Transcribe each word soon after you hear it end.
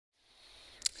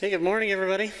Hey, good morning,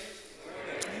 everybody.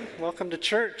 Good morning. Welcome to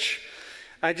church.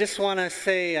 I just want to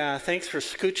say thanks for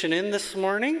scooching in this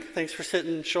morning. Thanks for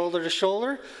sitting shoulder to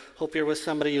shoulder. Hope you're with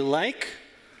somebody you like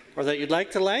or that you'd like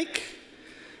to like.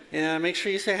 And make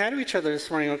sure you say hi to each other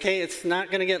this morning, okay? It's not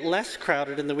going to get less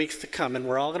crowded in the weeks to come, and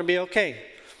we're all going to be okay.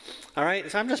 All right?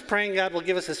 So I'm just praying God will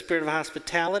give us a spirit of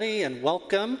hospitality and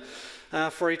welcome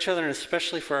for each other, and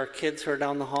especially for our kids who are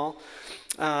down the hall.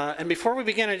 And before we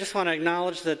begin, I just want to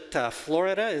acknowledge that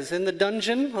Florida is in the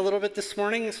dungeon a little bit this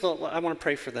morning, so I want to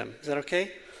pray for them. Is that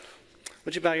okay?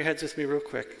 Would you bow your heads with me real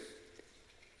quick?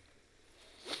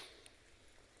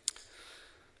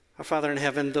 Our Father in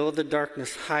heaven, though the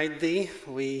darkness hide thee,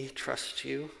 we trust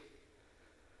you.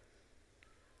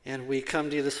 And we come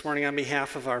to you this morning on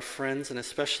behalf of our friends, and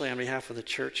especially on behalf of the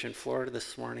church in Florida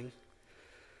this morning,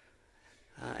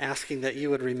 asking that you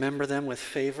would remember them with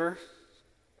favor,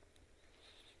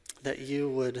 that you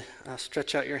would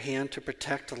stretch out your hand to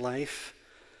protect life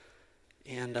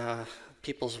and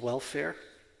people's welfare.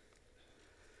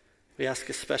 We ask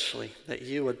especially that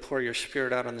you would pour your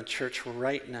Spirit out on the church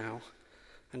right now.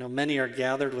 I know many are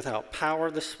gathered without power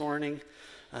this morning.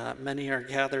 Many are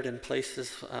gathered in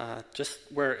places just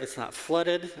where it's not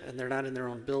flooded and they're not in their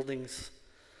own buildings.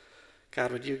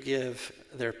 God, would you give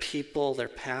their people, their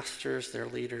pastors, their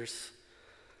leaders,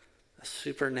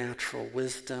 supernatural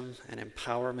wisdom and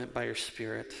empowerment by your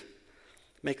Spirit.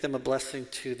 Make them a blessing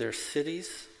to their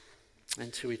cities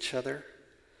and to each other.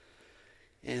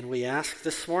 And we ask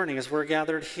this morning, as we're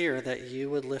gathered here, that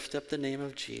you would lift up the name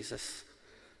of Jesus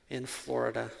in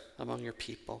Florida among your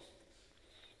people.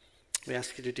 We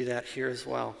ask you to do that here as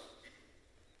well.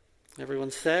 Everyone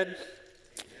said,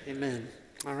 Amen.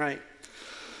 All right.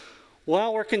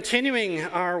 Well, we're continuing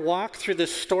our walk through the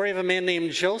story of a man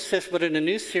named Joseph, but in a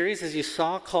new series, as you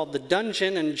saw, called The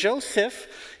Dungeon. And Joseph,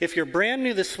 if you're brand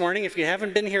new this morning, if you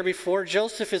haven't been here before,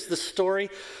 Joseph is the story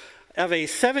of a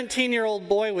 17-year-old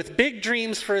boy with big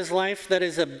dreams for his life that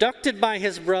is abducted by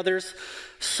his brothers,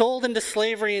 sold into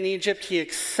slavery in Egypt. He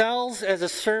excels as a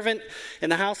servant in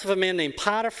the house of a man named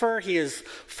Potiphar. He is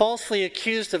falsely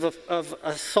accused of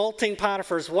assaulting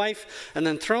Potiphar's wife and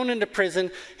then thrown into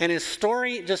prison. And his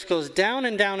story just goes down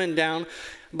and down and down.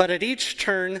 But at each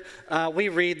turn, we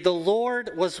read, the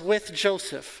Lord was with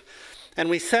Joseph. And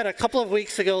we said a couple of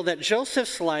weeks ago that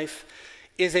Joseph's life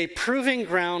is a proving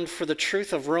ground for the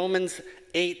truth of Romans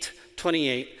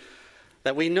 8:28.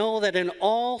 That we know that in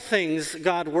all things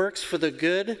God works for the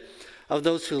good of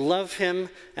those who love him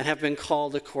and have been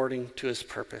called according to his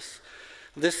purpose.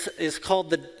 This is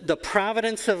called the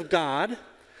providence of God,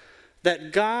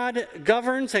 that God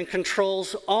governs and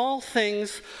controls all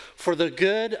things for the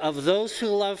good of those who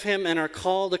love him and are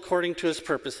called according to his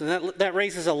purpose. And that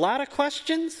raises a lot of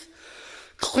questions.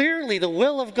 Clearly, the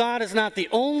will of God is not the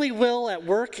only will at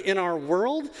work in our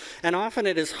world, and often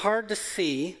it is hard to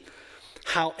see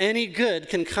how any good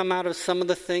can come out of some of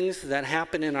the things that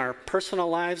happen in our personal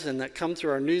lives and that come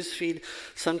through our news feed.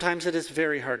 Sometimes it is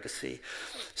very hard to see.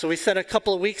 So we said a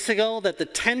couple of weeks ago that the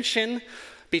tension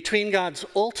between God's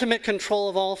ultimate control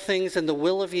of all things and the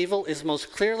will of evil is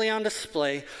most clearly on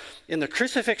display in the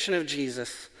crucifixion of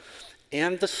Jesus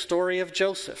and the story of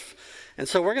Joseph. And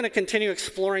so we're going to continue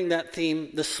exploring that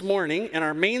theme this morning, and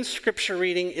our main scripture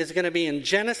reading is going to be in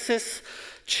Genesis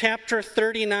chapter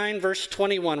 39, verse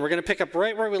 21. We're going to pick up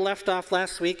right where we left off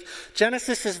last week.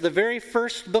 Genesis is the very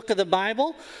first book of the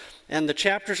Bible, and the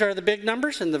chapters are the big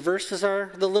numbers, and the verses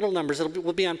are the little numbers.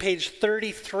 We'll be on page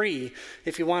 33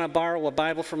 if you want to borrow a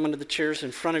Bible from one of the chairs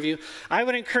in front of you. I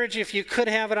would encourage you, if you could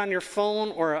have it on your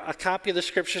phone or a copy of the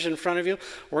scriptures in front of you.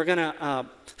 We're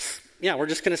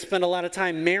just going to spend a lot of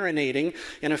time marinating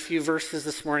in a few verses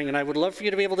this morning, and I would love for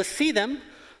you to be able to see them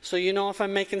so you know if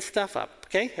I'm making stuff up.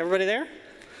 Okay, everybody there?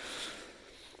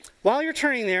 While you're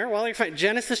turning there,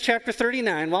 Genesis chapter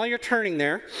 39, while you're turning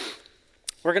there,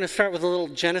 we're going to start with a little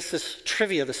Genesis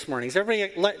trivia this morning. Does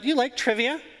everybody, do you like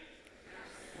trivia?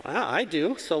 Wow, I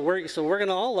do. So we're going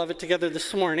to all love it together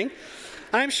this morning.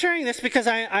 I'm sharing this because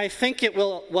I think it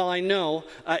will, I know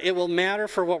it will matter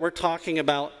for what we're talking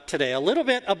about today. A little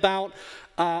bit about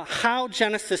how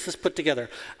Genesis is put together.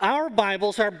 Our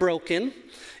Bibles are broken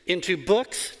into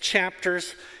books,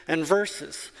 chapters, and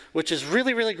verses, which is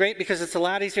really, really great because it's a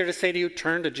lot easier to say to you,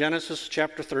 turn to Genesis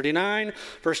chapter 39,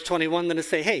 verse 21, than to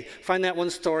say, hey, find that one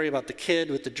story about the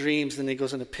kid with the dreams and he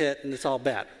goes in a pit and it's all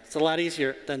bad. It's a lot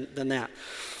easier than that.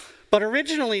 But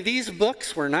originally, these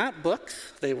books were not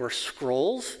books. They were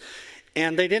scrolls,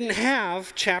 and they didn't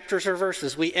have chapters or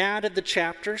verses. We added the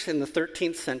chapters in the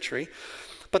 13th century,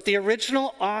 but the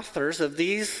original authors of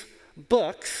these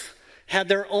books had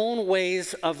their own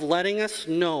ways of letting us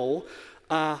know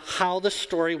how the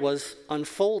story was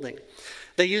unfolding.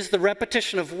 They used the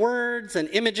repetition of words and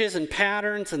images and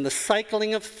patterns and the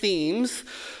cycling of themes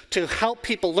to help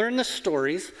people learn the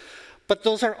stories, but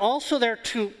those are also there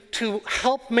to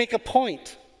help make a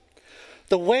point.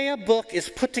 The way a book is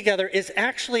put together is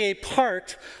actually a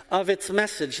part of its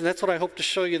message, and that's what I hope to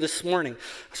show you this morning.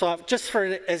 So just for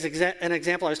an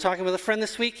example, I was talking with a friend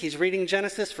this week. He's reading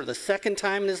Genesis for the second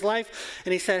time in his life,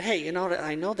 and he said, hey,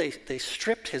 I know they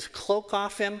stripped his cloak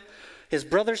off him. His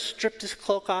brothers stripped his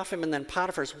cloak off him, and then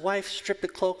Potiphar's wife stripped the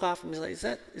cloak off him. He's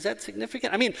like, is that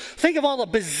significant? I mean, think of all the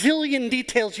bazillion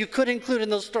details you could include in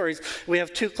those stories. We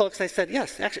have 2 cloaks. I said,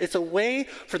 yes, actually, it's a way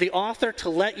for the author to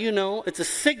let you know. It's a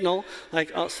signal,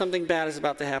 like, oh, something bad is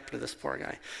about to happen to this poor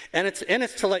guy. And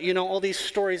it's to let you know all these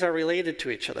stories are related to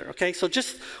each other, okay? So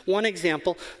just one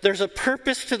example. There's a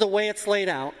purpose to the way it's laid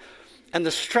out. And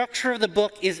the structure of the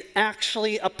book is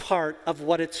actually a part of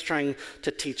what it's trying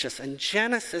to teach us. And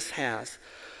Genesis has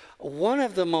one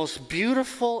of the most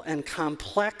beautiful and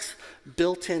complex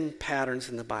built-in patterns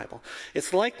in the Bible.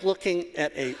 It's like looking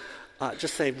at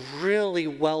just a really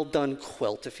well-done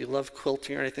quilt, if you love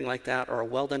quilting or anything like that, or a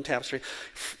well-done tapestry.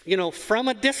 From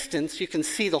a distance, you can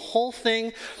see the whole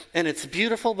thing, and it's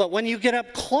beautiful. But when you get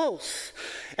up close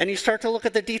and you start to look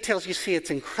at the details, you see it's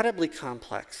incredibly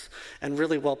complex and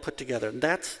really well put together. And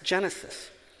that's Genesis.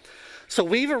 So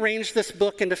we've arranged this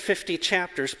book into 50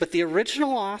 chapters, but the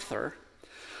original author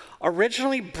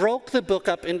originally broke the book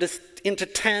up into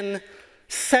 10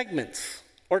 segments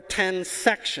or 10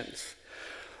 sections.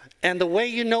 And the way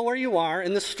you know where you are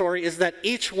in the story is that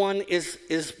each one is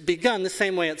begun the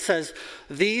same way. It says,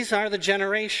 these are the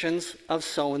generations of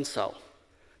so-and-so.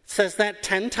 It says that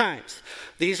 10 times.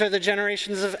 These are the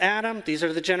generations of Adam. These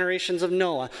are the generations of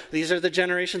Noah. These are the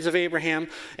generations of Abraham,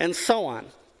 and so on.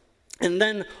 And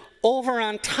then over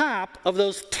on top of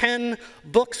those 10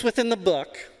 books within the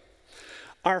book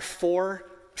are 4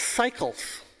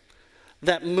 cycles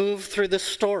that move through the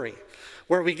story,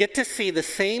 where we get to see the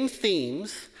same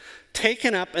themes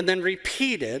taken up and then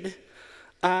repeated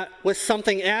with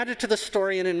something added to the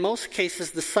story, and in most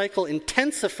cases the cycle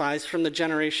intensifies from the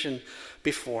generation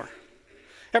before.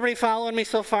 Everybody following me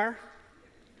so far?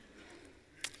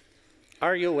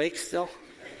 Are you awake still?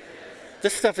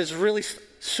 This stuff is really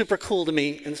super cool to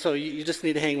me, and so you just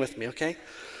need to hang with me, okay?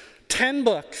 10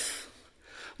 books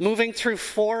moving through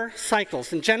 4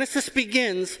 cycles, and Genesis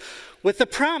begins with the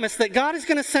promise that God is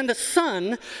going to send a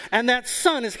son, and that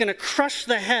son is going to crush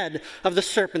the head of the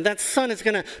serpent. That son is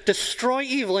going to destroy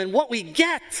evil. And what we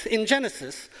get in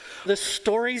Genesis, the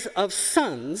stories of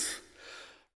sons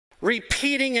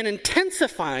repeating and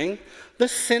intensifying the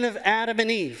sin of Adam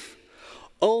and Eve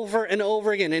over and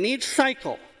over again. In each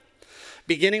cycle,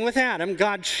 beginning with Adam,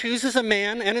 God chooses a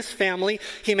man and his family.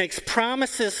 He makes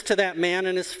promises to that man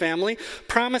and his family,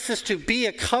 promises to be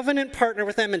a covenant partner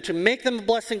with them and to make them a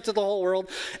blessing to the whole world.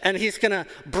 And he's going to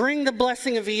bring the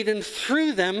blessing of Eden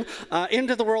through them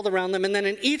into the world around them. And then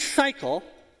in each cycle,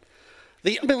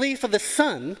 the unbelief of the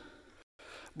son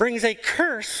brings a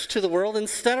curse to the world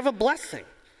instead of a blessing.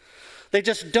 They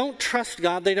just don't trust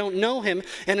God. They don't know him.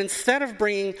 And instead of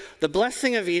bringing the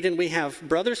blessing of Eden, we have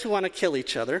brothers who want to kill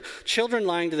each other, children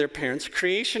lying to their parents,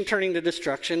 creation turning to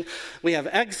destruction. We have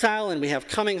exile, and we have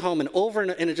coming home, and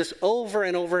it just over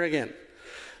and over again.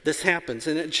 This happens.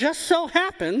 And it just so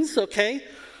happens, okay,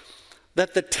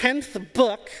 that the 10th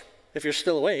book, if you're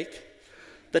still awake,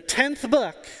 the 10th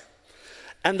book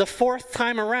and the 4th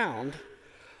time around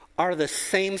are the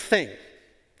same thing.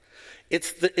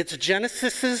 It's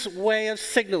Genesis's way of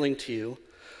signaling to you,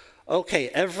 okay,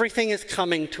 everything is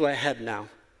coming to a head now.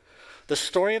 The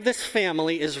story of this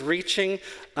family is reaching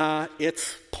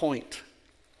its point.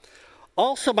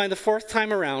 Also, by the 4th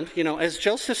time around, as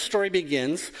Joseph's story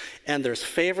begins, and there's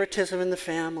favoritism in the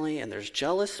family, and there's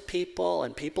jealous people,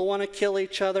 and people want to kill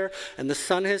each other, and the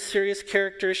son has serious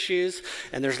character issues,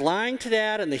 and there's lying to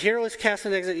dad, and the hero is cast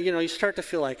into exile, you start to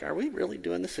feel like, are we really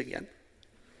doing this again?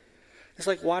 It's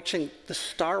like watching the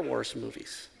Star Wars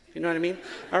movies. You know what I mean?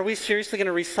 Are we seriously going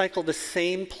to recycle the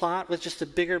same plot with just a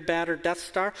bigger, badder Death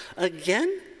Star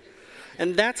again?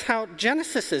 And that's how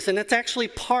Genesis is, and it's actually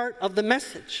part of the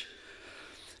message.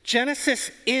 Genesis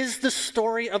is the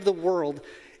story of the world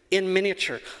in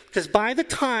miniature. Because by the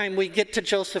time we get to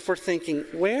Joseph, we're thinking,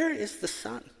 where is the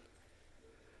son?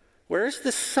 Where is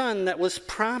the son that was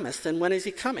promised, and when is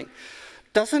he coming?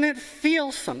 Doesn't it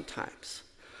feel sometimes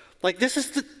like this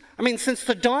is since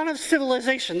the dawn of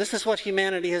civilization, this is what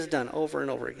humanity has done over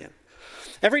and over again.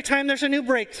 Every time there's a new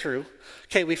breakthrough,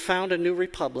 okay, we found a new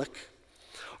republic,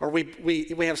 or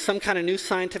we have some kind of new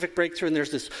scientific breakthrough, and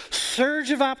there's this surge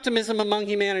of optimism among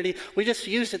humanity. We just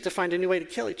use it to find a new way to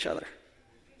kill each other.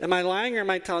 Am I lying or am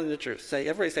I telling the truth?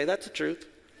 Everybody say, that's the truth.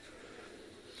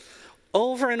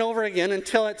 Over and over again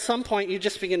until at some point you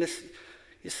just begin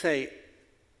to say,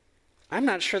 I'm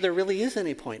not sure there really is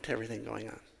any point to everything going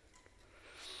on.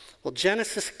 Well,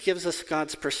 Genesis gives us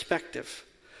God's perspective.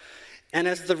 And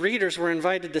as the readers were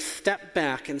invited to step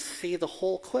back and see the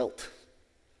whole quilt,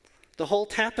 the whole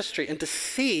tapestry, and to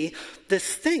see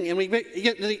this thing. And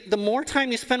the more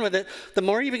time you spend with it, the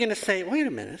more you begin to say, wait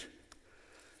a minute,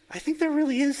 I think there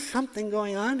really is something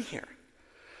going on here.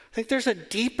 I think there's a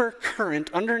deeper current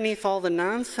underneath all the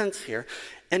nonsense here.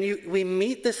 And we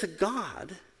meet this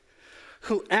God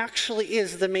who actually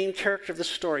is the main character of the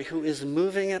story, who is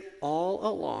moving it all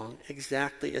along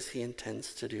exactly as he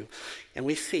intends to do. And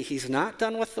we see he's not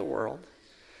done with the world,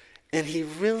 and he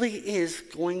really is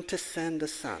going to send a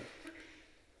son.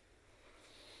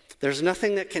 There's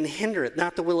nothing that can hinder it,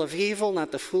 not the will of evil,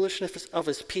 not the foolishness of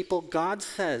his people. God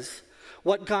says,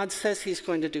 what God says he's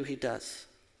going to do, he does.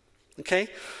 Okay?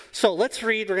 So let's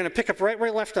read. We're going to pick up right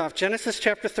where we left off. Genesis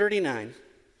chapter 39.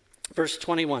 Verse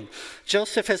 21,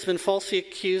 Joseph has been falsely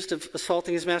accused of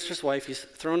assaulting his master's wife. He's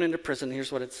thrown into prison.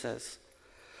 Here's what it says.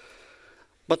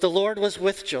 But the Lord was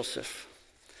with Joseph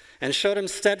and showed him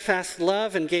steadfast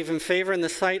love and gave him favor in the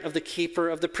sight of the keeper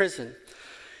of the prison.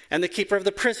 And the keeper of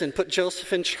the prison put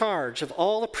Joseph in charge of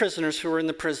all the prisoners who were in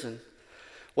the prison.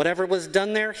 Whatever was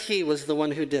done there, he was the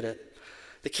one who did it.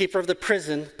 The keeper of the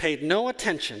prison paid no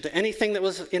attention to anything that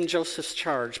was in Joseph's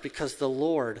charge because the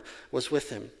Lord was with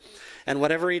him. And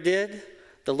whatever he did,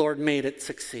 the Lord made it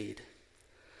succeed.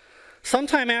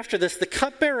 Sometime after this, the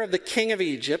cupbearer of the king of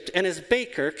Egypt and his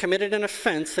baker committed an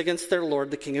offense against their lord,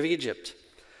 the king of Egypt.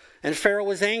 And Pharaoh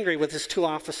was angry with his two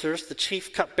officers, the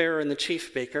chief cupbearer and the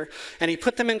chief baker, and he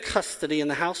put them in custody in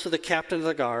the house of the captain of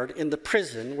the guard in the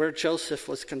prison where Joseph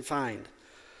was confined.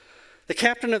 The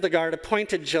captain of the guard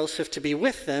appointed Joseph to be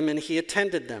with them, and he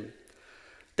attended them.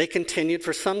 They continued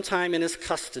for some time in his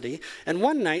custody, and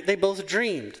one night they both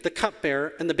dreamed, the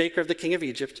cupbearer and the baker of the king of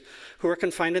Egypt, who were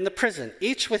confined in the prison,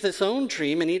 each with his own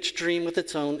dream and each dream with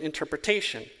its own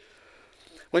interpretation.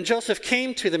 When Joseph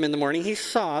came to them in the morning, he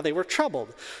saw they were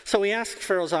troubled. So he asked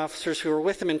Pharaoh's officers who were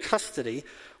with him in custody,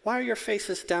 "Why are your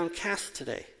faces downcast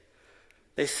today?"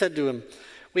 They said to him,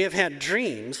 "We have had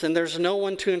dreams, and there's no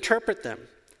one to interpret them."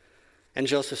 And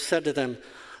Joseph said to them,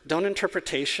 "Don't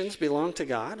interpretations belong to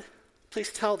God?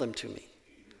 Please tell them to me."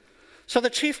 So the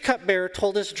chief cupbearer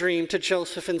told his dream to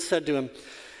Joseph and said to him,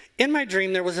 "In my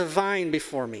dream there was a vine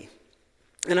before me,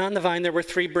 and on the vine there were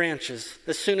 3 branches.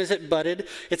 As soon as it budded,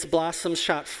 its blossoms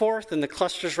shot forth, and the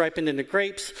clusters ripened into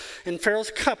grapes. And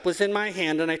Pharaoh's cup was in my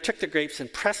hand, and I took the grapes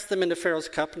and pressed them into Pharaoh's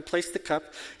cup and placed the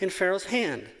cup in Pharaoh's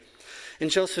hand."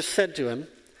 And Joseph said to him,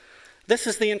 "This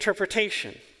is the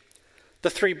interpretation. The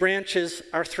 3 branches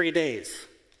are 3 days.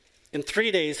 In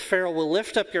 3 days, Pharaoh will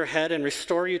lift up your head and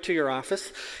restore you to your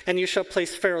office, and you shall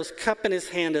place Pharaoh's cup in his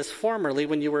hand as formerly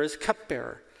when you were his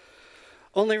cupbearer.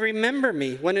 Only remember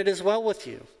me when it is well with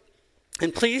you.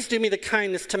 And please do me the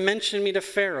kindness to mention me to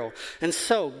Pharaoh, and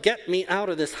so get me out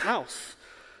of this house.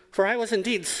 For I was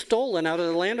indeed stolen out of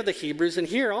the land of the Hebrews, and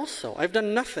here also I've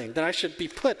done nothing that I should be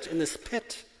put in this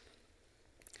pit."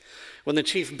 When the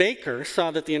chief baker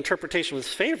saw that the interpretation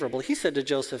was favorable, he said to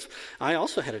Joseph, "I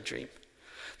also had a dream.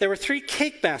 There were 3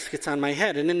 cake baskets on my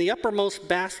head, and in the uppermost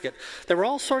basket there were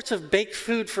all sorts of baked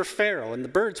food for Pharaoh, and the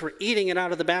birds were eating it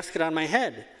out of the basket on my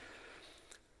head."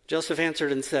 Joseph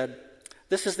answered and said,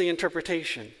 "This is the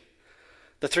interpretation.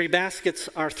 The 3 baskets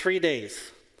are 3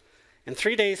 days. In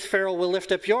 3 days Pharaoh will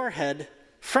lift up your head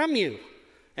from you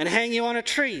and hang you on a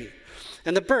tree,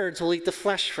 and the birds will eat the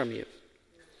flesh from you."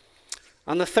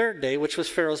 On the 3rd day, which was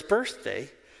Pharaoh's birthday,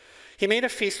 he made a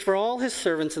feast for all his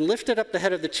servants and lifted up the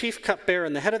head of the chief cupbearer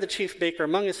and the head of the chief baker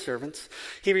among his servants.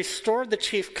 He restored the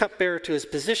chief cupbearer to his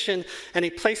position, and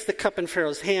he placed the cup in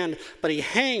Pharaoh's hand, but he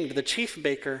hanged the chief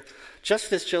baker,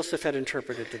 just as Joseph had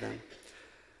interpreted to them.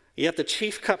 Yet the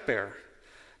chief cupbearer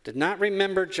did not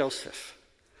remember Joseph,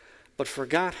 but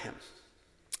forgot him.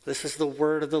 This is the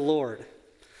word of the Lord.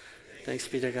 Thanks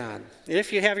be to God. And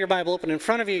if you have your Bible open in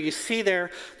front of you, you see there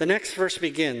the next verse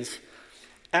begins,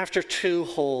 "After 2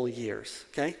 whole years,"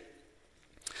 okay?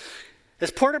 As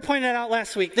Porter pointed out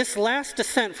last week, this last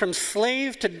descent from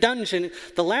slave to dungeon,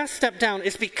 the last step down,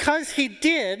 is because he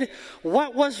did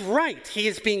what was right. He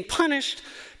is being punished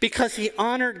because he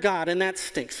honored God, and that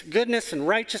stinks. Goodness and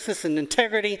righteousness and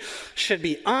integrity should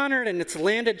be honored, and it's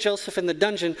landed Joseph in the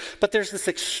dungeon. But there's this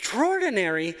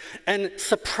extraordinary and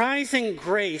surprising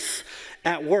grace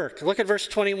at work. Look at verse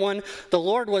 21. "The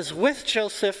Lord was with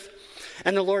Joseph,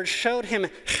 and the Lord showed him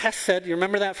chesed." You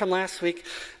remember that from last week?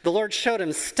 The Lord showed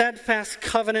him steadfast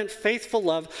covenant, faithful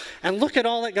love. And look at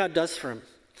all that God does for him.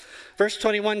 Verse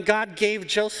 21, God gave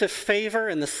Joseph favor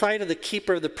in the sight of the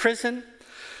keeper of the prison.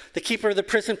 The keeper of the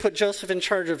prison put Joseph in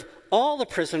charge of all the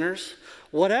prisoners.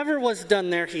 Whatever was done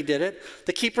there, he did it.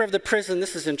 The keeper of the prison,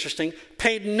 this is interesting,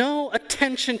 paid no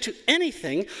attention to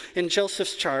anything in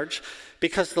Joseph's charge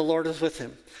because the Lord was with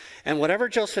him. And whatever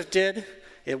Joseph did,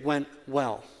 it went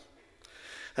well.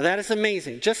 Now that is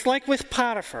amazing. Just like with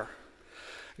Potiphar,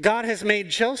 God has made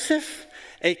Joseph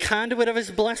a conduit of his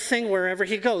blessing wherever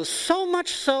he goes. So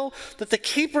much so that the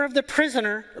keeper of the prison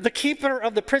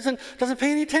doesn't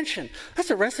pay any attention.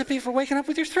 That's a recipe for waking up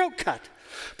with your throat cut.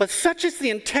 But such is the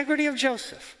integrity of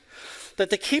Joseph that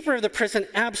the keeper of the prison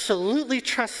absolutely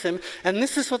trusts him, and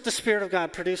this is what the Spirit of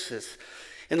God produces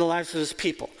in the lives of his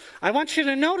people. I want you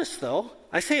to notice, though,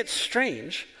 I say it's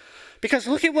strange, because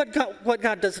look at what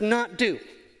God does not do.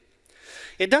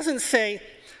 It doesn't say,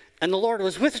 and the Lord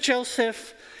was with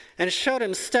Joseph and showed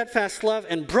him steadfast love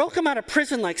and broke him out of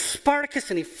prison like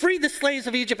Spartacus, and he freed the slaves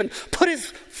of Egypt and put his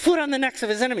foot on the necks of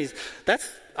his enemies.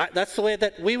 That's the way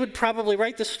that we would probably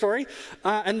write the story.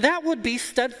 And that would be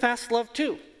steadfast love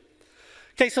too.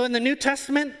 Okay, so in the New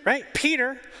Testament, right,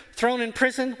 Peter, thrown in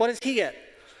prison, what does he get?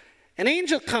 An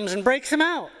angel comes and breaks him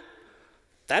out.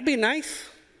 That'd be nice.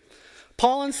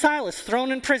 Paul and Silas,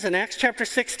 thrown in prison, Acts chapter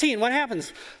 16. What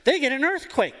happens? They get an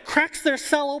earthquake, cracks their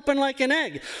cell open like an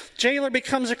egg. Jailer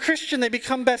becomes a Christian, they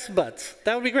become best buds.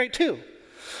 That would be great too.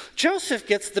 Joseph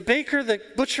gets the baker, the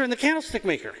butcher, and the candlestick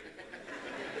maker.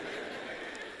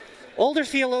 Older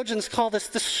theologians call this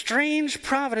the strange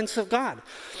providence of God.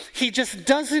 He just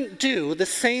doesn't do the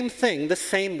same thing the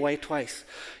same way twice.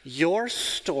 Your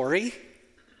story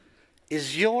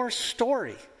is your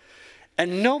story.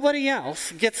 And nobody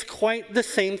else gets quite the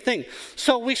same thing.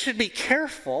 So we should be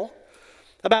careful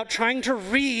about trying to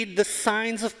read the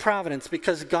signs of providence,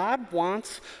 because God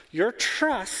wants your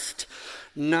trust,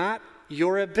 not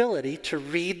your ability to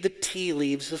read the tea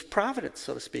leaves of providence,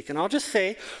 so to speak. And I'll just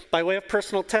say, by way of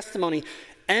personal testimony,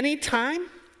 anytime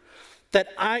that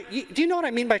do you know what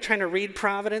I mean by trying to read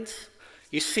providence?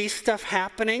 You see stuff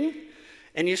happening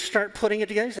and you start putting it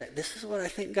together. You say, this is what I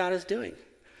think God is doing.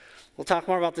 We'll talk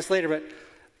more about this later, but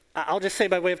I'll just say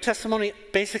by way of testimony,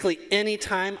 basically any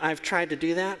time I've tried to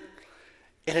do that,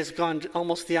 it has gone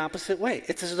almost the opposite way.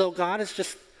 It's as though God is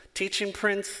just teaching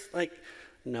Prince, like,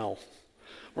 no,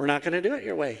 we're not going to do it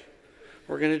your way.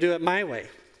 We're going to do it my way.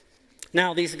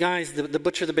 Now, these guys, the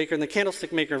butcher, the baker, and the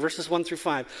candlestick maker, verses 1 through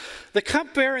 5. The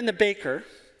cupbearer and the baker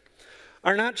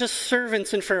are not just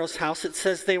servants in Pharaoh's house. It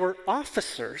says they were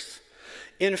officers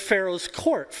in Pharaoh's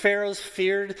court. Pharaohs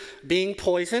feared being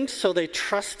poisoned, so they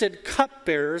trusted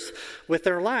cupbearers with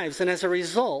their lives. And as a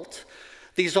result,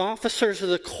 these officers of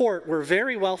the court were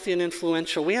very wealthy and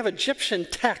influential. We have Egyptian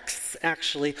texts,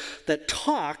 actually, that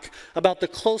talk about the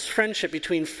close friendship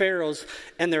between pharaohs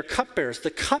and their cupbearers.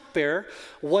 The cupbearer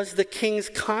was the king's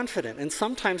confidant and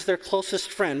sometimes their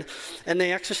closest friend, and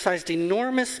they exercised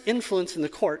enormous influence in the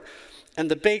court,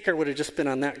 and the baker would have just been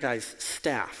on that guy's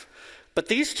staff. But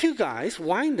these two guys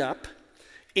wind up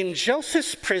in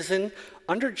Joseph's prison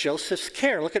under Joseph's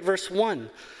care. Look at verse 1.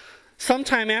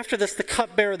 Sometime after this, the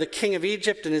cupbearer, the king of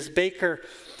Egypt, and his baker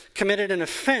committed an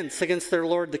offense against their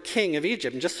lord, the king of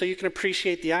Egypt. And just so you can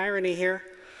appreciate the irony here,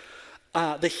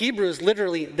 the Hebrews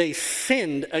literally, they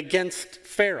sinned against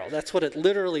Pharaoh. That's what it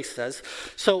literally says.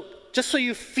 So just so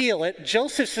you feel it,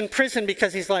 Joseph's in prison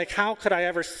because he's like, how could I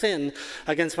ever sin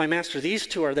against my master? These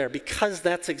two are there because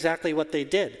that's exactly what they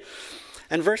did.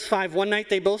 And verse 5, one night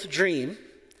they both dream,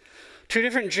 two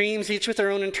different dreams, each with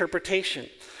their own interpretation.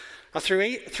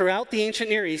 Throughout the ancient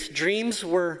Near East, dreams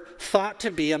were thought to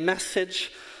be a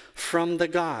message from the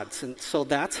gods. And so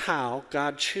that's how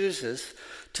God chooses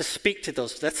to speak to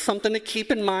those. That's something to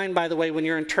keep in mind, by the way, when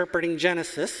you're interpreting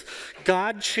Genesis.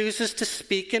 God chooses to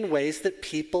speak in ways that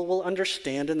people will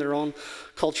understand in their own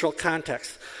cultural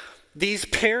context. These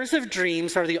pairs of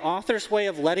dreams are the author's way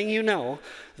of letting you know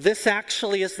this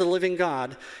actually is the living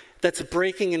God that's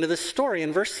breaking into this story.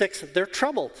 In verse 6, they're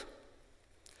troubled.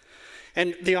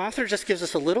 And the author just gives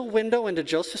us a little window into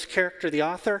Joseph's character. The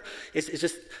author is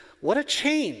just, what a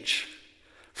change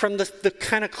from the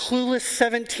kind of clueless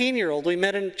 17-year-old we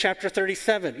met in chapter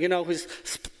 37, who's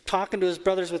talking to his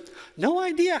brothers with no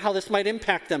idea how this might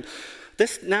impact them.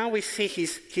 Now we see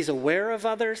he's aware of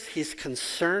others. He's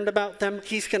concerned about them.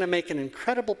 He's going to make an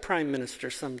incredible prime minister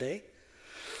someday.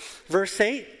 Verse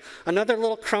 8, another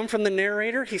little crumb from the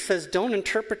narrator. He says, don't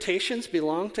interpretations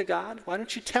belong to God? Why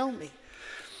don't you tell me?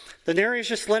 The narrator is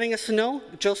just letting us know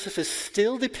Joseph is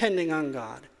still depending on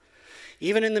God,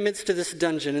 even in the midst of this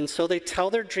dungeon. And so they tell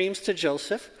their dreams to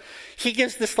Joseph. He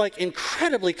gives this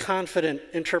incredibly confident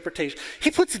interpretation.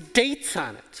 He puts dates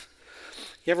on it.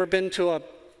 You ever been to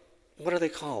what are they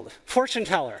called? Fortune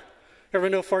teller. Ever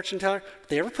know a fortune teller? Do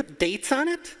they ever put dates on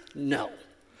it? No.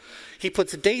 He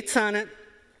puts dates on it,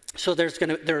 so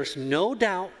there's no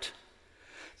doubt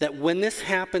that when this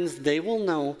happens, they will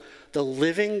know the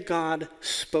living God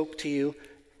spoke to you,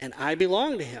 and I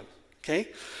belong to him. Okay?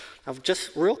 Now,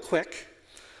 just real quick,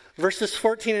 verses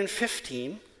 14 and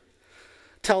 15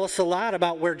 tell us a lot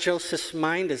about where Joseph's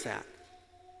mind is at.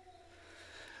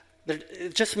 They're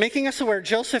just making us aware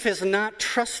Joseph is not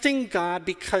trusting God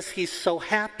because he's so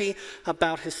happy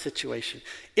about his situation.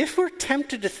 If we're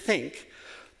tempted to think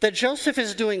that Joseph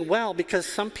is doing well because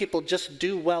some people just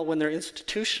do well when they're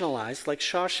institutionalized, like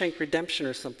Shawshank Redemption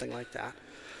or something like that,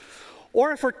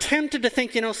 or if we're tempted to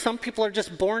think, some people are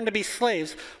just born to be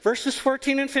slaves, verses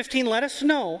 14 and 15 let us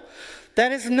know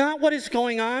that is not what is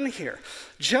going on here.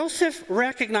 Joseph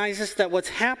recognizes that what's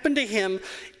happened to him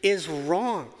is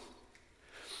wrong.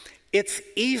 It's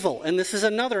evil, and this is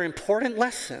another important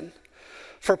lesson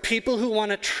for people who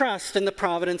want to trust in the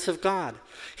providence of God.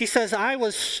 He says, I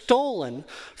was stolen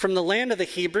from the land of the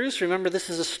Hebrews. Remember, this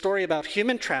is a story about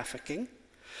human trafficking.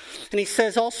 And he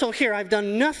says also here, I've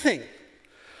done nothing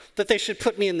that they should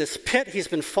put me in this pit. He's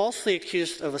been falsely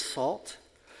accused of assault.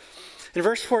 In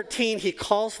verse 14, he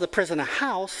calls the prison a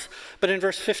house, but in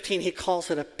verse 15, he calls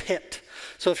it a pit.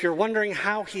 So if you're wondering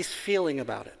how he's feeling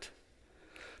about it,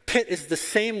 pit is the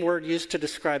same word used to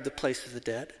describe the place of the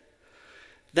dead.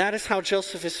 That is how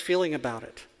Joseph is feeling about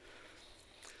it.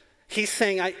 He's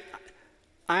saying,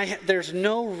 there's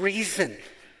no reason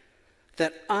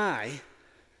that I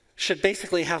should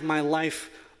basically have my life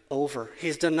over.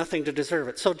 He's done nothing to deserve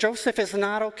it. So Joseph is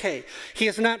not okay. He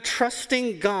is not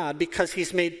trusting God because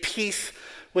he's made peace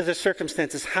with his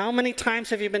circumstances. How many times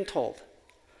have you been told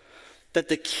that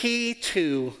the key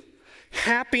to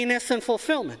happiness and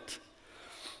fulfillment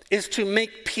is to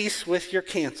make peace with your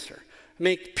cancer,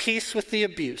 make peace with the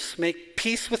abuse, make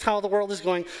peace with how the world is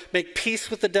going, make peace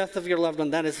with the death of your loved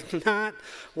one? That is not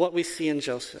what we see in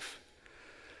Joseph.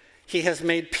 He has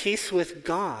made peace with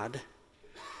God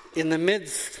in the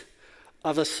midst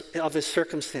of his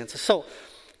circumstances. So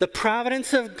the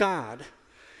providence of God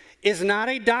is not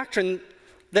a doctrine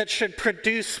that should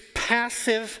produce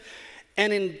passive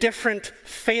and indifferent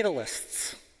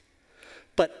fatalists,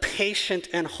 but patient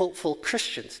and hopeful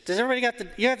Christians. Does everybody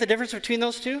you have the difference between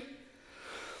those two?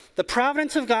 The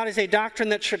providence of God is a doctrine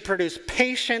that should produce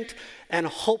patient and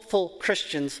hopeful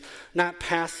Christians, not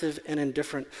passive and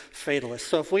indifferent fatalists.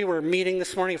 So if we were meeting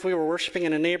this morning, if we were worshiping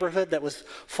in a neighborhood that was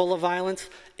full of violence,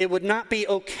 it would not be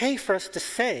okay for us to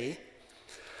say,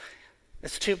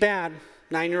 it's too bad,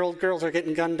 9-year-old girls are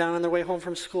getting gunned down on their way home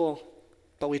from school,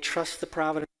 but we trust the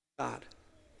providence of God.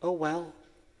 Oh well.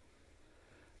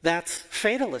 That's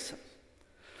fatalism,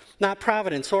 not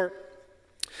providence. Or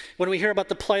when we hear about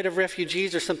the plight of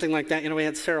refugees or something like that, we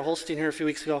had Sarah Holstein here a few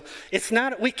weeks ago. It's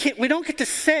not, we don't get to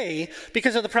say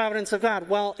because of the providence of God,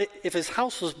 well, if his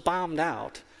house was bombed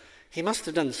out, he must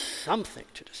have done something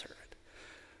to deserve it.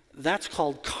 That's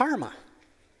called karma,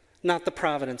 not the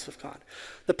providence of God.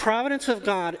 The providence of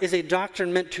God is a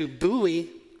doctrine meant to buoy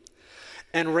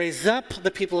and raise up the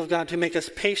people of God, to make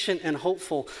us patient and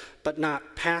hopeful, but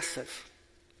not passive.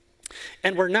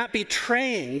 And we're not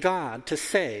betraying God to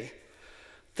say,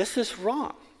 this is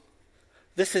wrong,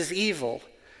 this is evil,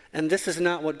 and this is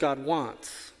not what God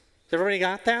wants. Has everybody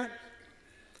got that?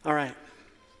 All right.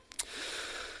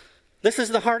 This is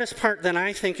the hardest part then,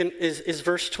 I think, is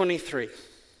verse 23.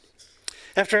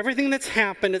 After everything that's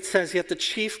happened, it says, yet the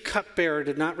chief cupbearer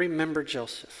did not remember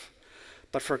Joseph,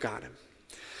 but forgot him.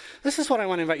 This is what I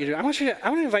want to invite you to do. I want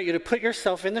to invite you to put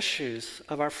yourself in the shoes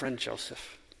of our friend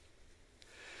Joseph.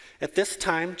 At this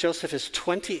time, Joseph is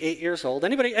 28 years old.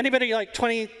 Anybody like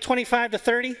 25 to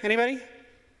 30? Anybody?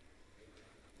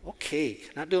 Okay,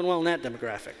 not doing well in that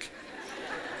demographic.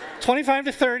 25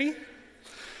 to 30,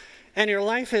 and your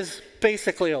life is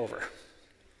basically over.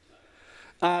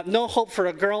 No hope for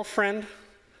a girlfriend.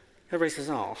 Everybody says,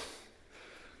 oh.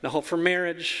 No hope for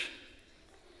marriage.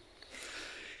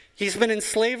 He's been in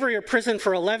slavery or prison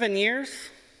for 11 years.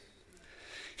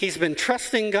 He's been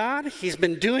trusting God. He's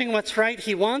been doing what's right.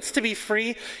 He wants to be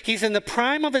free. He's in the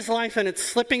prime of his life and it's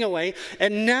slipping away.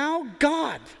 And now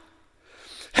God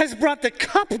has brought the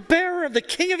cupbearer of the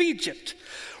king of Egypt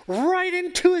right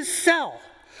into his cell.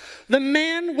 The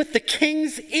man with the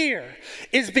king's ear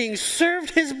is being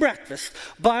served his breakfast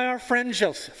by our friend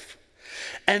Joseph.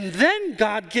 And then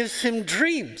God gives him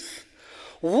dreams.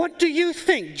 What do you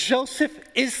think Joseph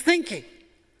is thinking?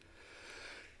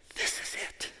 This is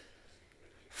it.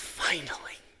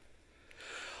 Finally,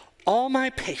 all my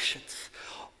patience,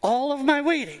 all of my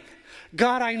waiting,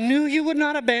 God, I knew you would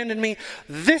not abandon me.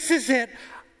 This is it.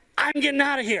 I'm getting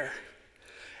out of here.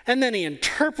 And then he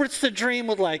interprets the dream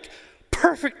with like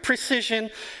perfect precision,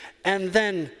 and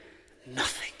then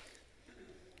nothing.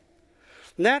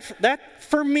 And that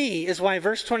for me is why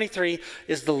verse 23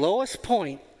 is the lowest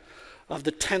point of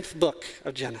the 10th book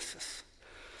of Genesis.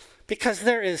 Because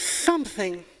there is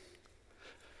something,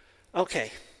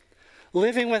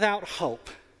 living without hope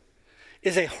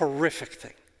is a horrific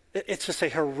thing. It's just a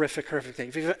horrific thing.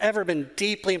 If you've ever been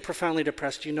deeply and profoundly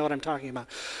depressed, you know what I'm talking about.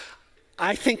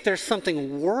 I think there's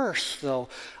something worse, though,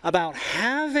 about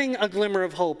having a glimmer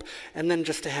of hope and then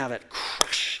just to have it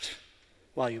crushed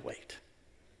while you wait.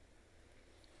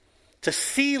 To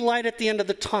see light at the end of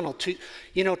the tunnel, to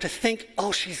think,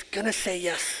 oh, she's going to say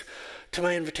yes to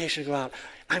my invitation to go out.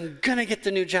 I'm going to get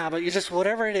the new job, or just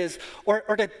whatever it is, or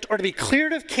to be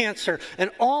cleared of cancer,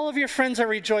 and all of your friends are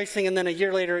rejoicing, and then a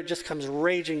year later it just comes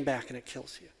raging back and it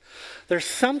kills you. There's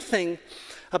something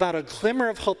about a glimmer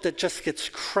of hope that just gets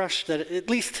crushed that, at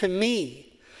least to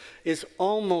me, is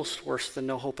almost worse than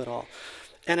no hope at all.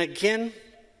 And again,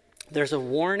 there's a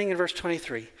warning in verse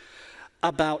 23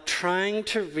 about trying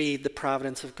to read the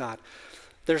providence of God.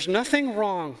 There's nothing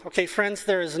wrong, friends,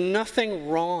 there is nothing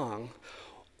wrong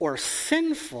or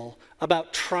sinful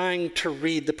about trying to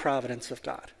read the providence of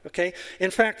God,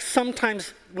 In fact,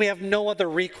 sometimes we have no other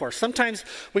recourse. Sometimes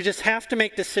we just have to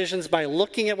make decisions by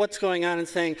looking at what's going on and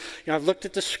saying, I've looked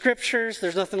at the scriptures,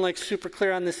 there's nothing like super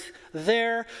clear on this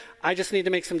there. I just need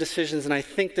to make some decisions, and I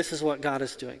think this is what God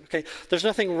is doing, There's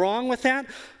nothing wrong with that.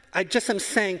 I just am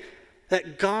saying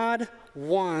that God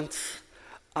wants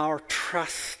our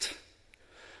trust,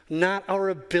 not our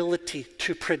ability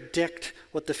to predict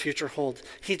what the future holds.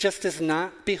 He just is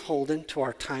not beholden to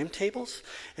our timetables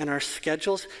and our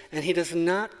schedules, and he does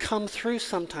not come through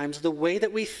sometimes the way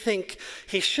that we think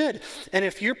he should. And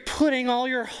if you're putting all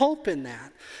your hope in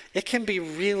that, it can be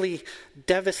really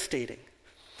devastating.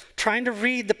 Trying to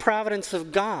read the providence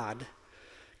of God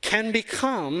can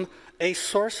become a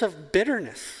source of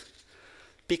bitterness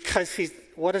because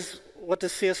what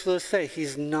does C.S. Lewis say?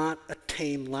 He's not a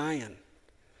tame lion.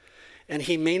 And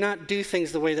he may not do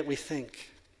things the way that we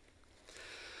think.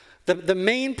 The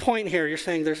main point here, you're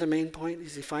saying there's a main point?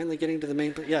 Is he finally getting to the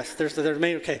main point? Yes, there's the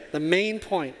main, the main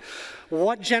point.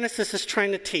 What Genesis is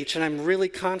trying to teach, and I'm really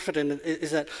confident,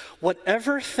 is that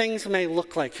whatever things may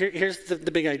look like, here's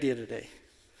the big idea today.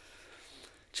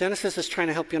 Genesis is trying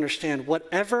to help you understand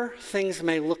whatever things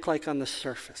may look like on the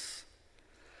surface,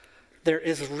 there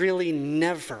is really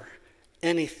never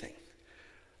anything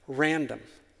random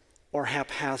or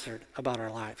haphazard about our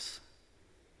lives.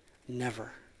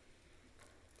 Never.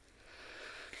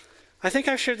 I think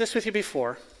I've shared this with you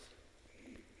before,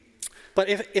 but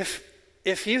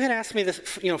if you had asked me this,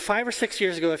 5 or 6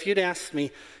 years ago, if you'd asked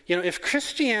me, if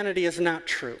Christianity is not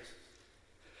true,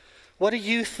 what do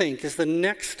you think is the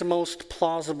next most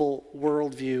plausible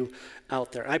worldview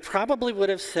out there? I probably would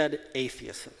have said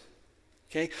atheism.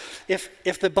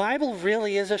 If the Bible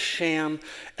really is a sham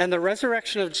and the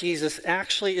resurrection of Jesus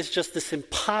actually is just this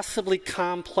impossibly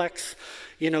complex,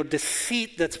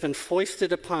 deceit that's been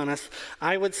foisted upon us,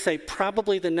 I would say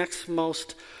probably the next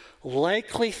most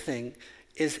likely thing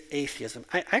is atheism.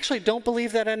 I actually don't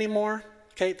believe that anymore.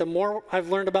 The more I've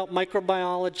learned about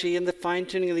microbiology and the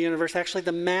fine-tuning of the universe, actually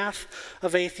the math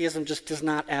of atheism just does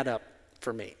not add up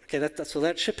for me. So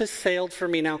that ship has sailed for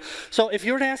me now. So if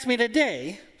you were to ask me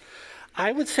today,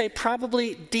 I would say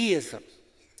probably deism.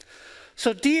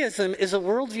 So deism is a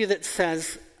worldview that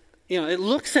says, it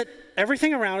looks at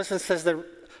everything around us and says that,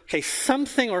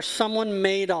 something or someone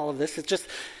made all of this. It's just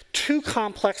too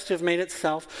complex to have made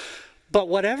itself. But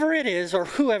whatever it is or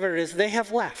whoever it is, they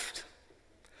have left.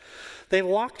 They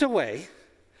walked away,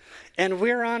 and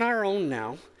we're on our own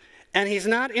now, and he's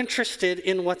not interested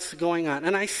in what's going on.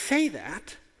 And I say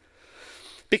that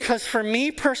because for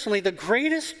me personally, the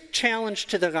greatest challenge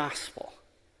to the gospel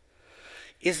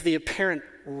is the apparent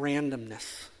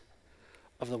randomness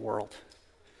of the world.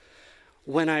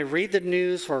 When I read the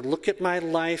news or look at my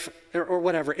life or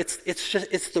whatever, it's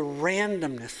the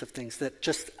randomness of things that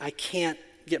just I can't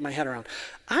get my head around.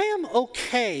 I am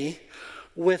okay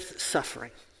with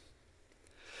suffering.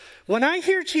 When I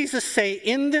hear Jesus say,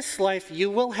 in this life you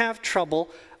will have trouble,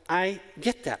 I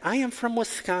get that. I am from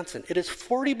Wisconsin. It is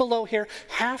 40 below here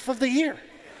half of the year.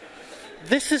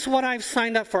 This is what I've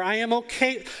signed up for. I am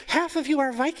okay. Half of you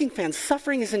are Viking fans.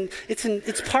 Suffering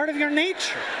it's part of your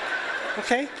nature.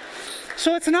 Okay?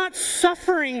 So it's not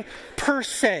suffering per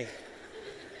se.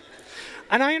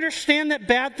 And I understand that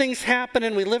bad things happen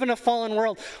and we live in a fallen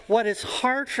world. What is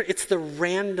hard it's the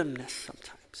randomness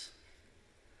sometimes.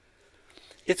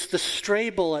 It's the stray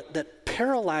bullet that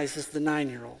paralyzes the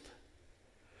 9-year-old.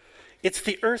 It's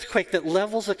the earthquake that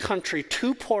levels a country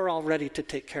too poor already to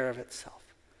take care of itself.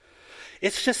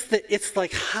 It's just that it's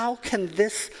like, how can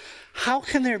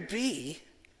there be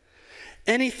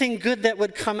anything good that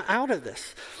would come out of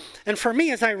this? And for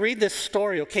me, as I read this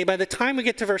story, okay, by the time we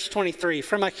get to verse 23,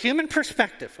 from a human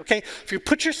perspective, okay, if you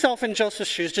put yourself in Joseph's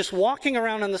shoes, just walking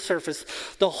around on the surface,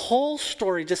 the whole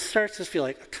story just starts to feel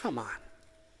like, come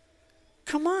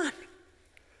on.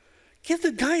 Give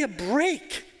the guy a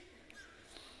break.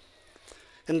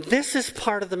 And this is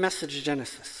part of the message of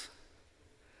Genesis.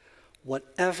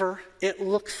 Whatever it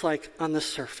looks like on the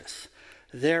surface,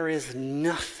 there is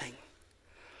nothing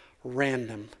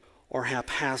random or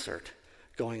haphazard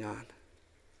going on.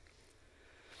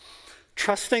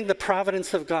 Trusting the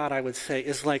providence of God, I would say,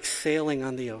 is like sailing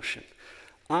on the ocean.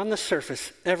 On the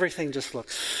surface, everything just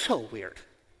looks so weird,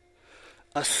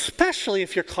 especially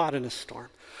if you're caught in a storm.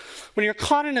 When you're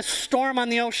caught in a storm on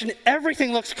the ocean,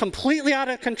 everything looks completely out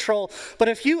of control. But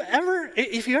if you ever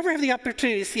have the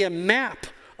opportunity to see a map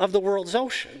of the world's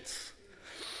oceans,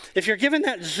 if you're given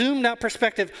that zoomed out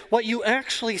perspective, what you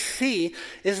actually see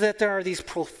is that there are these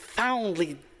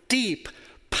profoundly deep,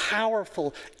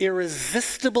 powerful,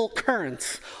 irresistible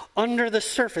currents under the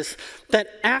surface that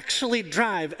actually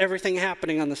drive everything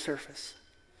happening on the surface.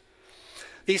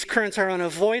 These currents are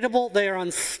unavoidable, they are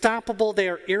unstoppable, they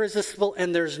are irresistible,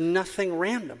 and there's nothing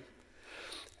random.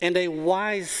 And a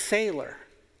wise sailor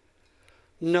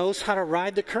knows how to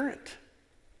ride the current.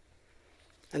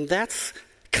 And that's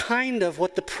kind of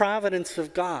what the providence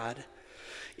of God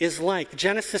is like.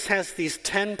 Genesis has these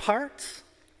 10 parts.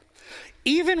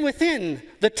 Even within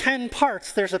the 10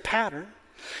 parts, there's a pattern.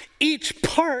 Each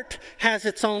part has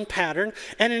its own pattern,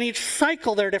 and in each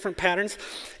cycle there are different patterns.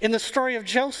 In the story of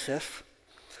Joseph,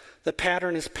 the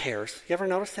pattern is pairs. You ever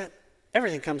notice that?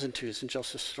 Everything comes in twos in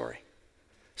Joseph's story.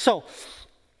 So,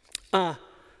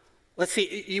 let's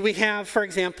see. We have, for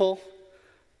example,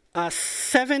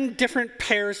 7 different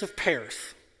pairs of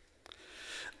pears.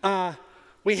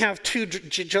 We have 2.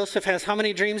 Joseph has how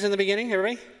many dreams in the beginning,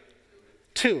 everybody?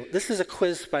 2. This is a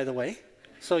quiz, by the way,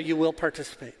 so you will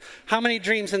participate. How many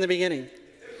dreams in the beginning?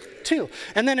 2.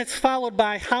 And then it's followed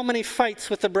by how many fights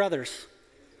with the brothers?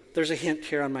 There's a hint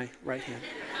here on my right hand.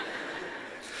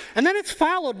 And then it's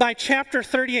followed by chapter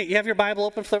 38. You have your Bible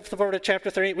open, flip forward to chapter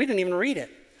 38. We didn't even read it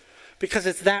because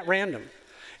it's that random.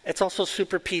 It's also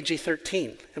super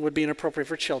PG-13 and would be inappropriate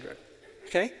for children.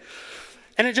 Okay?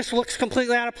 And it just looks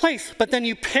completely out of place. But then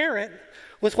you pair it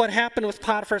with what happened with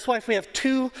Potiphar's wife. We have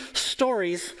 2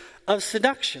 stories of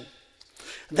seduction.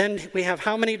 Then we have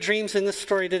how many dreams in this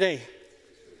story today?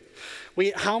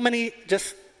 How many,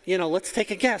 let's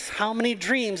take a guess. How many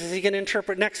dreams is he going to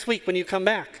interpret next week when you come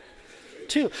back?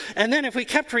 2. And then if we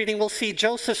kept reading, we'll see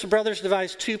Joseph's brothers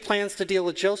devise 2 plans to deal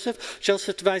with Joseph.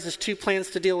 Joseph devises 2 plans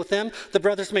to deal with them. The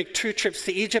brothers make 2 trips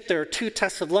to Egypt. There are 2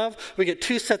 tests of love. We get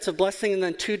 2 sets of blessing and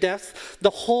then 2 deaths. The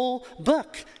whole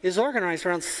book is organized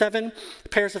around 7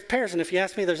 pairs of pairs. And if you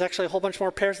ask me, there's actually a whole bunch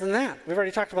more pairs than that. We've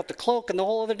already talked about the cloak and the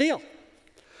whole other deal.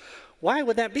 Why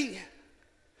would that be?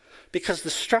 Because the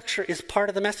structure is part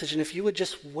of the message. And if you would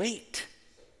just wait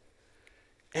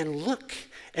and look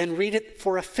and read it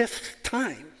for a 5th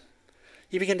time,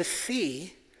 you begin to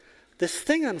see this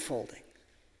thing unfolding.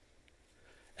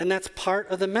 And that's part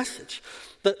of the message.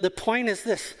 The point is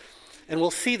this, and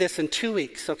we'll see this in 2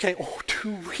 weeks, okay?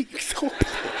 2 weeks.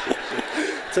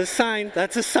 It's a sign.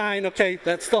 That's a sign, okay?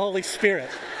 That's the Holy Spirit.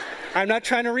 I'm not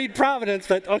trying to read Providence,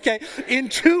 but okay. In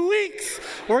 2 weeks,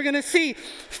 we're going to see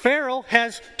Pharaoh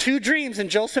has 2 dreams, and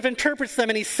Joseph interprets them,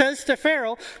 and he says to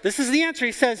Pharaoh, this is the answer.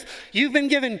 He says, you've been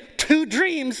given 2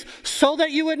 dreams so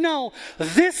that you would know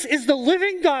this is the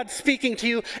living God speaking to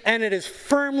you, and it is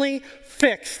firmly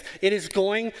fixed. It is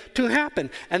going to happen.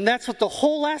 And that's what the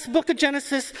whole last book of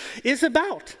Genesis is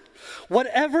about.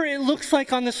 Whatever it looks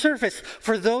like on the surface,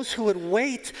 for those who would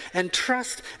wait and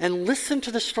trust and listen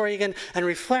to the story again and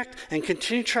reflect and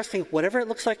continue trusting, whatever it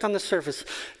looks like on the surface,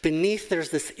 beneath there's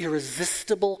this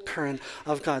irresistible current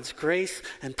of God's grace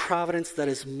and providence that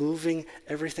is moving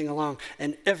everything along,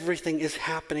 and everything is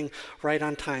happening right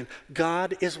on time.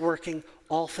 God is working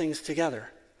all things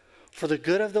together for the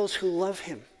good of those who love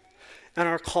him and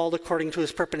are called according to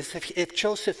his purpose. If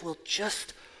Joseph will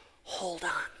just hold on,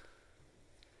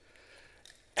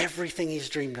 everything he's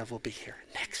dreamed of will be here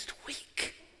next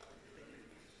week.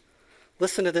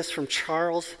 Listen to this from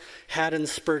Charles Haddon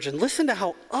Spurgeon. Listen to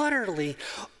how utterly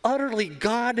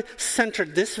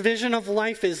God-centered this vision of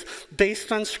life is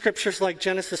based on scriptures like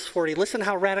Genesis 40. Listen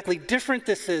how radically different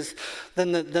this is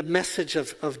than the message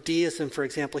of deism, for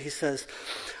example. He says,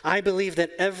 I believe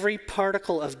that every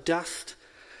particle of dust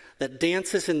that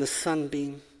dances in the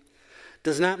sunbeam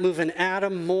does not move an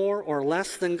atom more or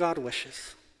less than God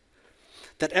wishes.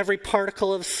 That every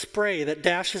particle of spray that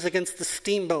dashes against the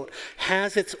steamboat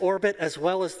has its orbit as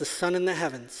well as the sun in the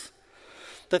heavens.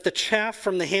 That the chaff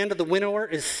from the hand of the winnower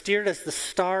is steered as the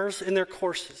stars in their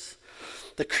courses.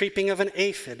 The creeping of an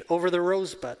aphid over the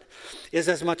rosebud is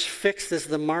as much fixed as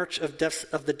the march of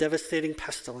the devastating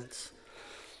pestilence.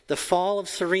 The fall of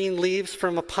serene leaves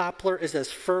from a poplar is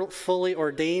as fully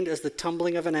ordained as the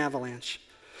tumbling of an avalanche.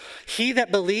 He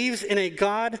that believes in a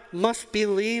God must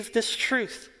believe this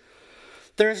truth.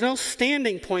 There is no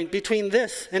standing point between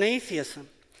this and atheism.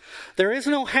 There is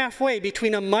no halfway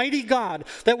between a mighty God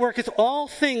that worketh all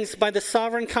things by the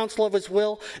sovereign counsel of his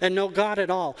will and no God at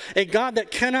all. A God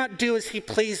that cannot do as he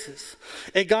pleases.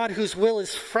 A God whose will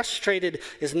is frustrated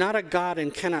is not a God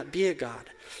and cannot be a God.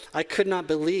 I could not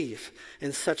believe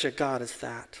in such a God as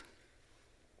that.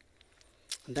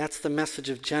 And that's the message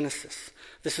of Genesis.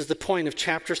 This is the point of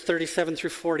chapters 37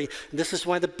 through 40. And this is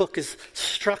why the book is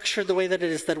structured the way that it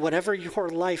is, that whatever your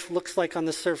life looks like on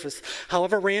the surface,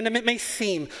 however random it may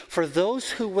seem, for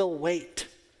those who will wait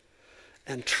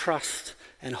and trust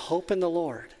and hope in the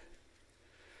Lord,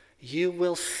 you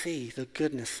will see the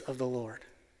goodness of the Lord.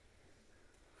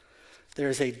 There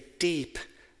is a deep,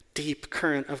 deep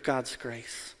current of God's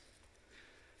grace.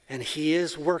 And he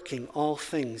is working all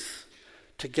things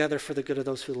together for the good of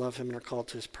those who love him and are called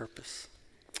to his purpose.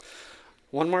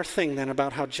 One more thing then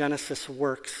about how Genesis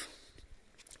works.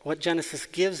 What Genesis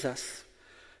gives us,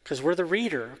 because we're the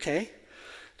reader, okay?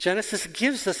 Genesis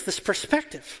gives us this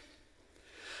perspective.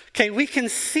 Okay, we can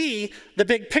see the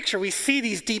big picture. We see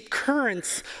these deep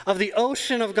currents of the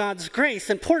ocean of God's grace.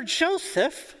 And poor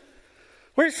Joseph,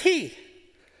 where's he?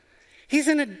 He's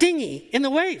in a dinghy in the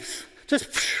waves, just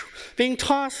being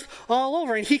tossed all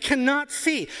over, and he cannot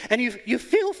see. And you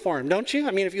feel for him, don't you?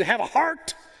 I mean, if you have a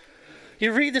heart,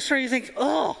 you read the story, you think,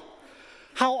 oh,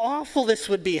 how awful this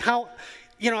would be. How,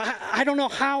 I don't know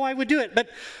how I would do it. But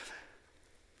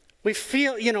we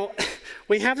feel,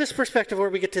 we have this perspective where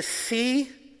we get to see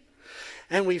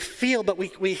and we feel, but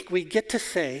we get to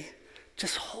say,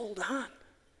 just hold on.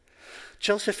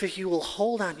 Joseph, if you will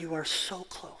hold on, you are so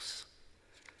close.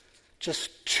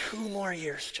 Just 2 more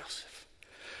years, Joseph.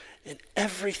 And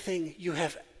everything you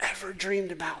have ever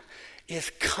dreamed about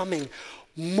is coming.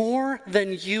 More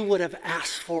than you would have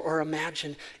asked for or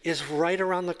imagined is right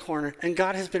around the corner. And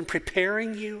God has been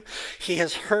preparing you. He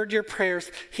has heard your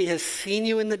prayers. He has seen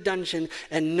you in the dungeon,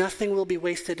 and nothing will be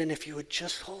wasted. And if you would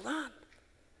just hold on,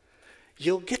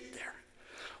 you'll get there.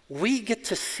 We get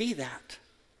to see that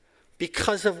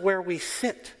because of where we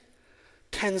sit.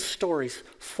 10 stories,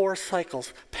 4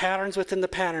 cycles, patterns within the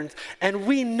patterns. And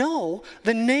we know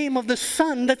the name of the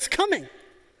son that's coming.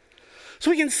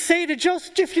 So we can say to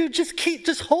Joseph, if you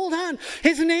just hold on.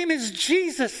 His name is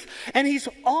Jesus, and he's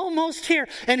almost here.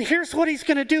 And here's what he's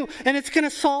going to do, and it's going to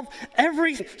solve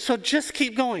everything. So just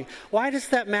keep going. Why does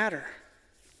that matter?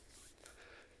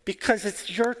 Because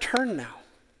it's your turn now.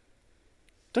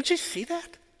 Don't you see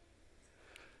that?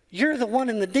 You're the one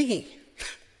in the dinghy.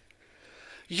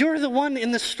 You're the one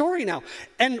in the story now.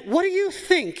 And what do you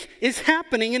think is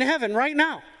happening in heaven right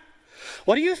now?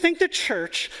 What do you think the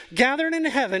church gathered in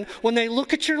heaven, when they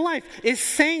look at your life, is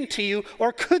saying to you,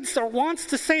 or wants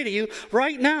to say to you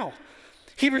right now?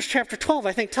 Hebrews chapter 12,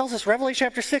 I think, tells us, Revelation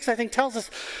chapter 6, I think, tells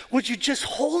us, would you just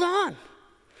hold on?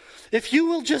 If you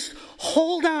will just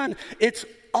hold on, it's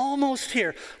almost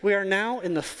here. We are now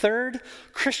in the 3rd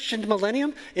Christian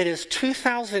millennium. It is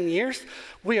 2,000 years.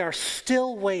 We are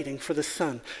still waiting for the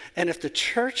Son. And if the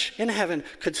church in heaven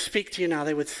could speak to you now,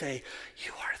 they would say,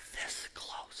 you are this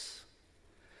close.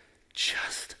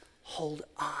 Just hold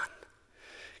on.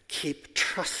 Keep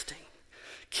trusting.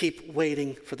 Keep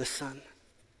waiting for the Son.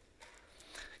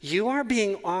 You are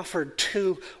being offered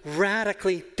 2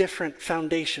 radically different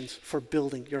foundations for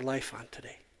building your life on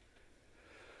today.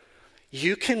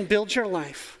 You can build your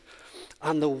life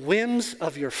on the whims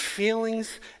of your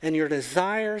feelings and your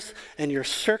desires and your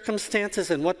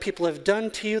circumstances and what people have done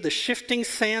to you, the shifting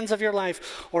sands of your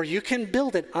life, or you can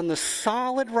build it on the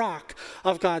solid rock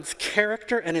of God's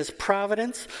character and his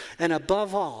providence, and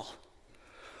above all,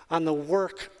 on the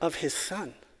work of his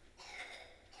Son.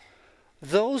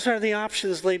 Those are the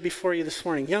options laid before you this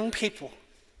morning. Young people,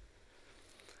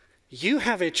 you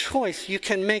have a choice you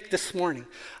can make this morning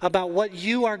about what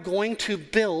you are going to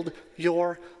build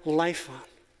your life on.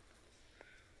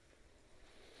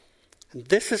 And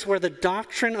this is where the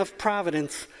doctrine of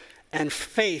providence and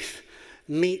faith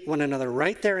meet one another,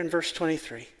 right there in verse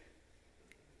 23.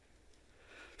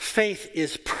 Faith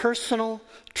is personal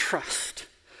trust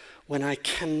when I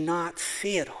cannot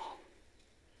see it all.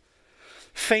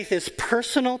 Faith is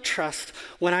personal trust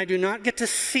when I do not get to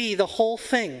see the whole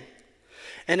thing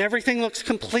and everything looks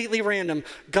completely random.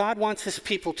 God wants his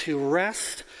people to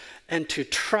rest and to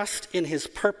trust in his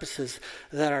purposes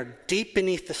that are deep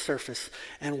beneath the surface.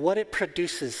 And what it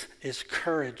produces is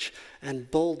courage and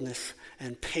boldness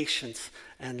and patience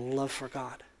and love for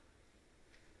God.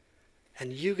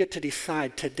 And you get to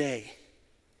decide today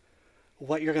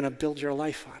what you're going to build your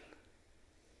life on.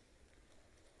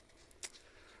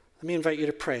 Let me invite you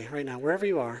to pray right now, wherever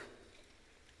you are.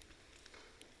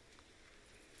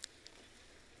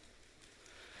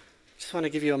 Just want to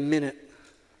give you a minute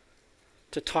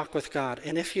to talk with God.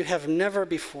 And if you have never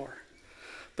before,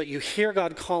 but you hear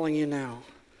God calling you now,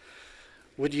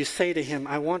 would you say to him,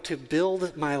 I want to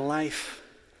build my life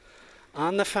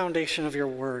on the foundation of your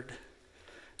word.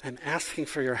 I'm asking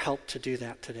for your help to do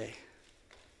that today.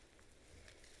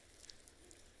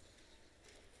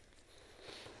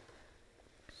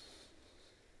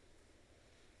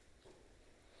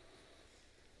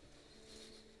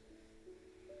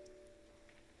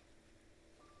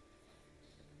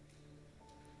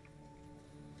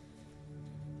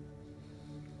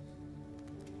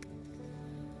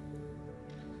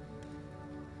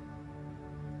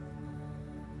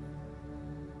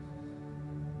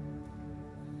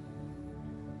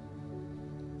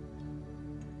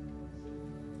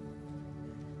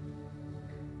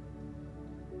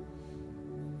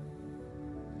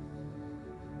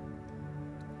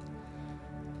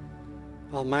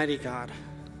 Almighty God,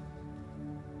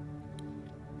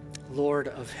 Lord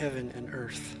of heaven and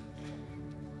earth,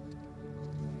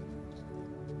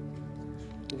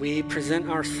 we present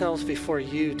ourselves before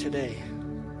you today.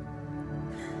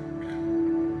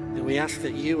 And we ask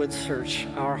that you would search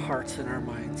our hearts and our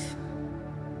minds.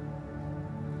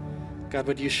 God,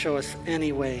 would you show us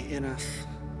any way in us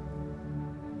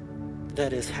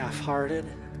that is half-hearted,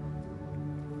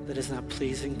 that is not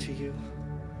pleasing to you?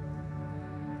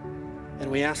 And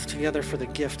we ask together for the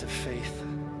gift of faith.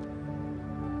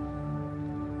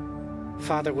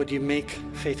 Father, would you make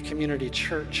Faith Community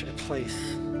Church a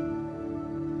place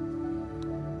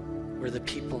where the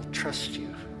people trust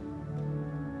you?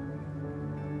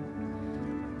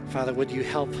 Father, would you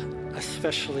help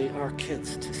especially our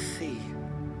kids to see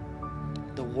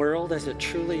the world as it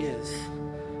truly is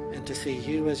and to see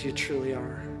you as you truly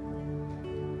are?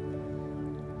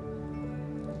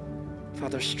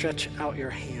 Father, stretch out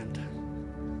your hand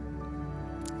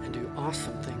and do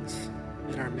awesome things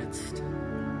in our midst.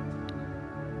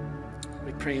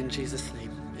 We pray in Jesus'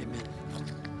 name, amen.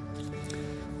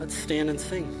 Let's stand and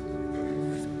sing.